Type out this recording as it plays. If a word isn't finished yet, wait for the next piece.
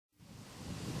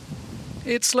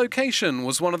Its location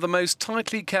was one of the most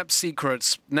tightly kept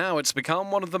secrets. Now it's become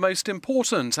one of the most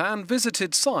important and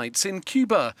visited sites in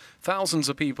Cuba. Thousands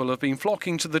of people have been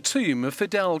flocking to the tomb of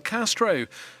Fidel Castro.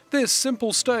 This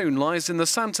simple stone lies in the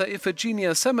Santa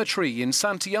Ifigenia cemetery in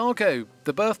Santiago,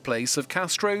 the birthplace of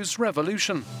Castro's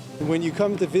revolution. When you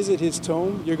come to visit his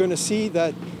tomb, you're going to see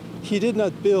that he did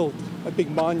not build a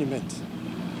big monument.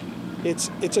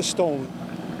 It's a stone,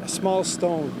 a small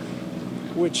stone,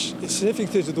 which is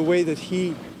significant to the way that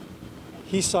he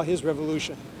saw his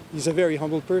revolution. He's a very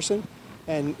humble person,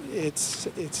 and it's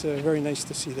very nice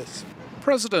to see this.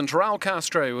 President Fidel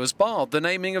Castro has barred the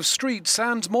naming of streets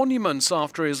and monuments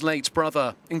after his late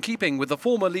brother, in keeping with the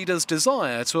former leader's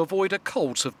desire to avoid a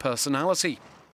cult of personality.